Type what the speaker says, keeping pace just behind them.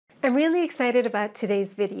I'm really excited about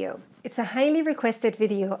today's video. It's a highly requested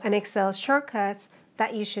video on Excel shortcuts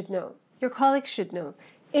that you should know. Your colleagues should know.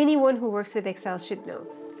 Anyone who works with Excel should know.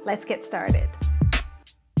 Let's get started.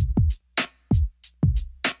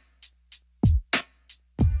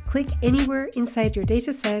 Click anywhere inside your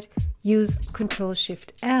dataset, use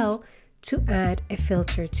Ctrl-Shift-L to add a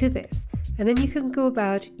filter to this. And then you can go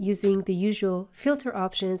about using the usual filter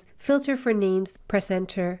options, filter for names, press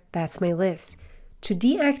enter, that's my list. To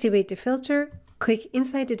deactivate the filter, click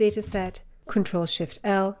inside the dataset,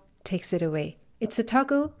 Ctrl-Shift-L takes it away. It's a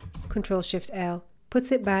toggle, Ctrl-Shift-L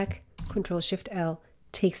puts it back, Ctrl-Shift-L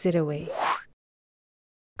takes it away.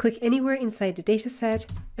 Click anywhere inside the dataset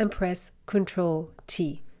and press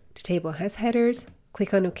Ctrl-T. The table has headers,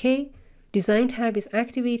 click on OK. Design tab is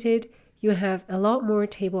activated. You have a lot more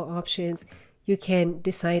table options. You can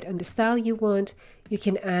decide on the style you want. You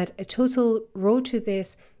can add a total row to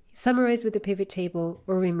this, summarize with the pivot table,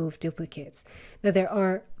 or remove duplicates. Now there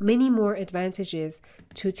are many more advantages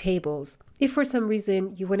to tables. If for some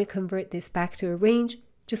reason you want to convert this back to a range,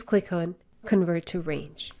 just click on Convert to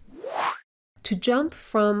Range. To jump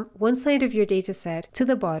from one side of your dataset to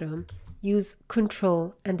the bottom, use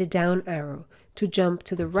Control and the down arrow. To jump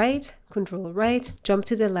to the right, Control right, jump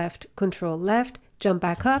to the left, Control left, jump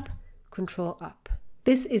back up, Control up.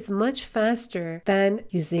 This is much faster than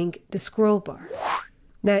using the scroll bar.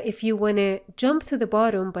 Now, if you want to jump to the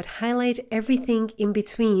bottom but highlight everything in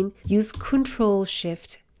between, use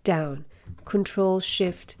Control-Shift down.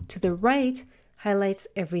 Control-Shift to the right highlights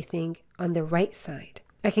everything on the right side.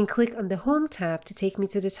 I can click on the Home tab to take me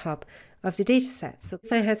to the top of the dataset. So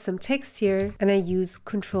if I had some text here and I use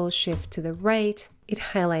Control-Shift to the right, it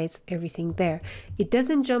highlights everything there. It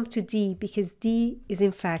doesn't jump to D because D is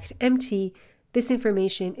in fact empty. This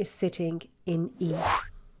information is sitting in E.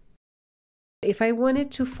 If I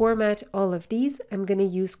wanted to format all of these, I'm going to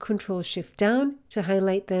use Control-Shift down to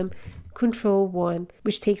highlight them, Control-1,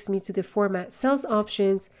 which takes me to the Format Cells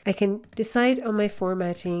options. I can decide on my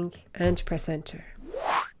formatting and press Enter.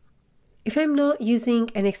 If I'm not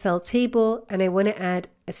using an Excel table and I want to add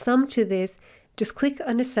a sum to this, just click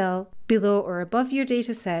on a cell below or above your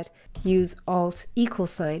dataset, use Alt =.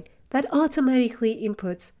 That automatically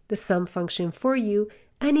inputs the sum function for you,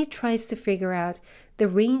 and it tries to figure out the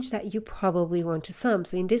range that you probably want to sum.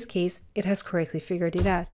 So in this case, it has correctly figured it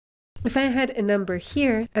out. If I had a number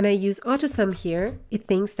here and I use AutoSum here, it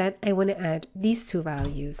thinks that I want to add these two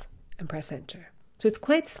values and press Enter. So it's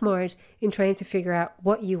quite smart in trying to figure out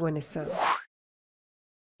what you want to sum.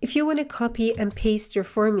 If you want to copy and paste your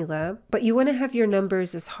formula, but you want to have your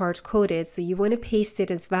numbers as hard-coded, so you want to paste it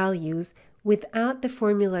as values without the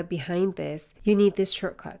formula behind this, you need this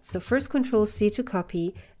shortcut. So first Control-C to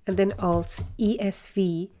copy, and then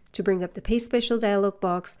Alt-ESV to bring up the Paste Special dialog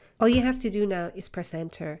box. All you have to do now is press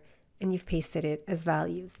Enter, and you've pasted it as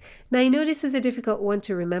values. Now I know this is a difficult one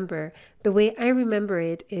to remember. The way I remember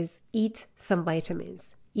it is eat some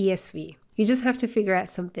vitamins, ESV. You just have to figure out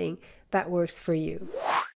something that works for you.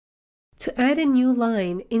 To add a new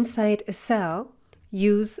line inside a cell,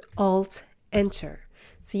 use Alt-Enter.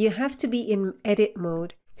 So you have to be in edit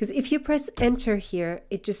mode, because if you press Enter here,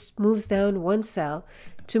 it just moves down one cell.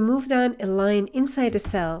 To move down a line inside a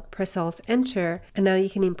cell, press Alt-Enter, and now you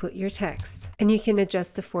can input your text. And you can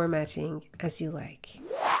adjust the formatting as you like.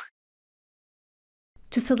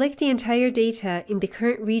 To select the entire data in the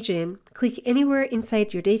current region, click anywhere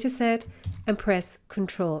inside your dataset and press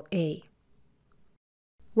Ctrl-A.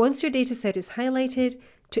 Once your dataset is highlighted,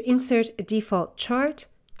 to insert a default chart,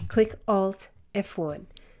 click Alt-F1.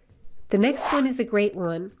 The next one is a great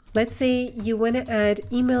one. Let's say you want to add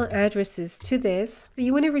email addresses to this. So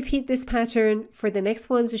you want to repeat this pattern for the next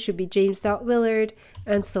ones. It should be james.willard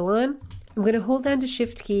and so on. I'm going to hold down the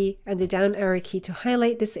Shift key and the down arrow key to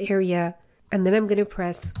highlight this area. And then I'm going to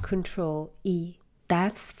press Ctrl-E.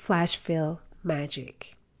 That's flash fill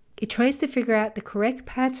magic. It tries to figure out the correct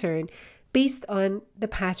pattern based on the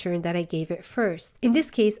pattern that I gave it first. In this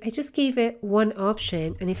case, I just gave it one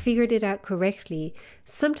option and it figured it out correctly.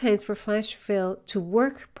 Sometimes for flash fill to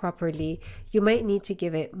work properly, you might need to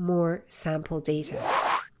give it more sample data.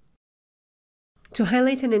 To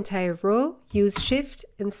highlight an entire row, use Shift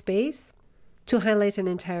and space. To highlight an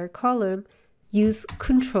entire column, use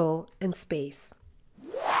Control and space.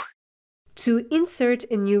 To insert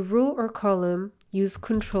a new row or column, use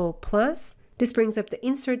Control+. This brings up the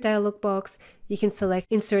Insert dialog box. You can select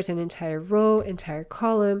Insert an entire row, entire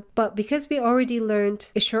column, but because we already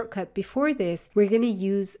learned a shortcut before this, we're going to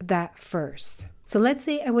use that first. So let's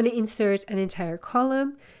say I want to insert an entire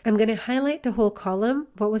column. I'm going to highlight the whole column.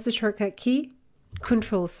 What was the shortcut key?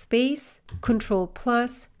 Control space, Control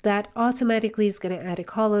plus, that automatically is going to add a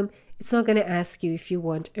column. It's not going to ask you if you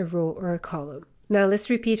want a row or a column. Now let's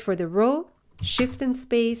repeat for the row. Shift and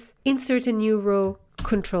space, insert a new row,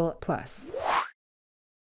 Control plus.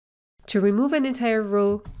 To remove an entire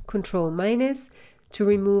row, Control minus. To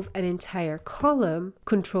remove an entire column,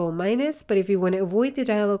 Control minus. But if you want to avoid the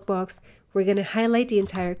dialog box, we're going to highlight the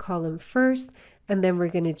entire column first, and then we're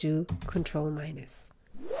going to do Control minus.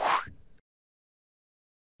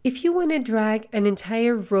 If you want to drag an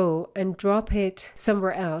entire row and drop it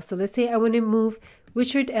somewhere else, so let's say I want to move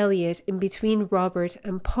Richard Elliott in between Robert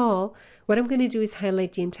and Paul, what I'm going to do is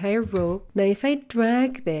highlight the entire row. Now if I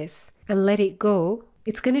drag this and let it go,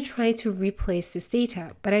 it's going to try to replace this data,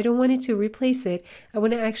 but I don't want it to replace it. I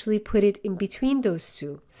want to actually put it in between those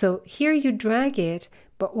two. So here you drag it,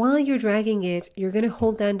 but while you're dragging it, you're going to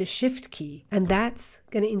hold down the Shift key, and that's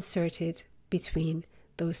going to insert it between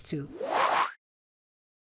those two.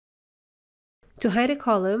 To hide a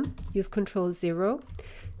column, use Control 0.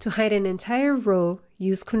 To hide an entire row,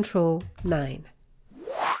 use Control 9.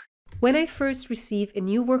 When I first receive a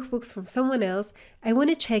new workbook from someone else, I want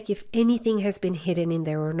to check if anything has been hidden in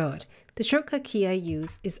there or not. The shortcut key I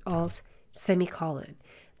use is Alt semicolon.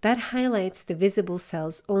 That highlights the visible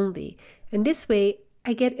cells only, and this way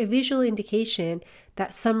I get a visual indication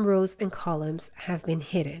that some rows and columns have been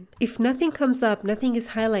hidden. If nothing comes up, nothing is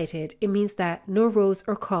highlighted, it means that no rows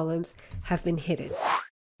or columns have been hidden.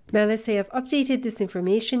 Now let's say I've updated this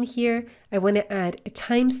information here. I want to add a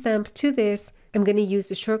timestamp to this. I'm going to use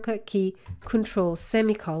the shortcut key Control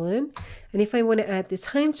semicolon. And if I want to add the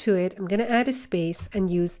time to it, I'm going to add a space and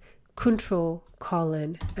use Control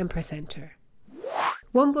colon and press Enter.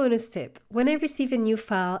 One bonus tip, when I receive a new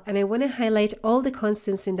file and I want to highlight all the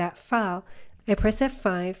constants in that file, I press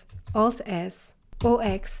F5, Alt S,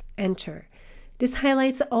 OX, Enter. This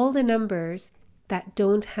highlights all the numbers that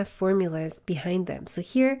don't have formulas behind them. So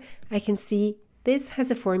here I can see this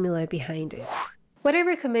has a formula behind it. What I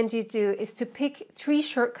recommend you do is to pick 3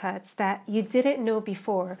 shortcuts that you didn't know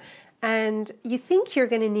before and you think you're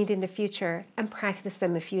going to need in the future and practice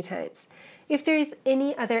them a few times. If there is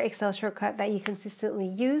any other Excel shortcut that you consistently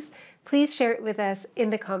use, please share it with us in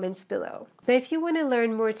the comments below. Now, if you want to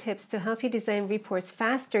learn more tips to help you design reports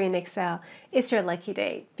faster in Excel, it's your lucky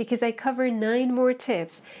day because I cover 9 more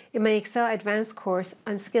tips in my Excel Advanced course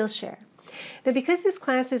on Skillshare. Now, because this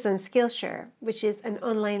class is on Skillshare, which is an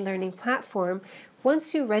online learning platform,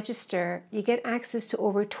 once you register, you get access to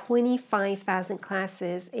over 25,000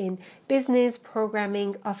 classes in business,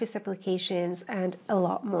 programming, office applications, and a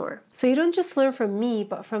lot more. So you don't just learn from me,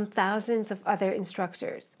 but from thousands of other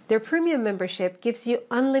instructors. Their premium membership gives you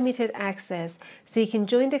unlimited access, so you can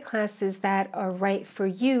join the classes that are right for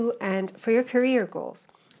you and for your career goals.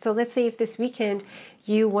 So let's say if this weekend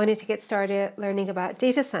you wanted to get started learning about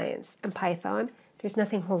data science and Python, there's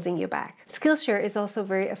nothing holding you back. Skillshare is also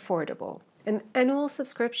very affordable. An annual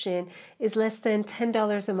subscription is less than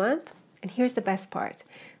 $10 a month. And here's the best part.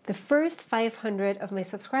 The first 500 of my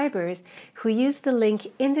subscribers who use the link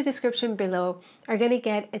in the description below are going to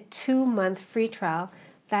get a 2-month free trial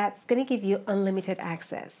that's going to give you unlimited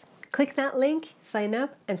access. Click that link, sign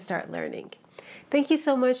up, and start learning. Thank you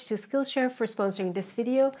so much to Skillshare for sponsoring this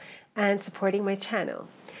video and supporting my channel.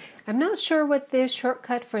 I'm not sure what the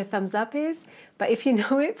shortcut for thumbs up is, but if you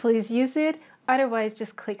know it, please use it. Otherwise,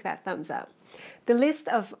 just click that thumbs up. The list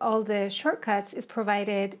of all the shortcuts is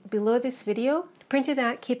provided below this video. Print it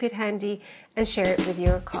out, keep it handy, and share it with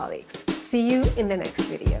your colleagues. See you in the next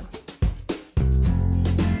video.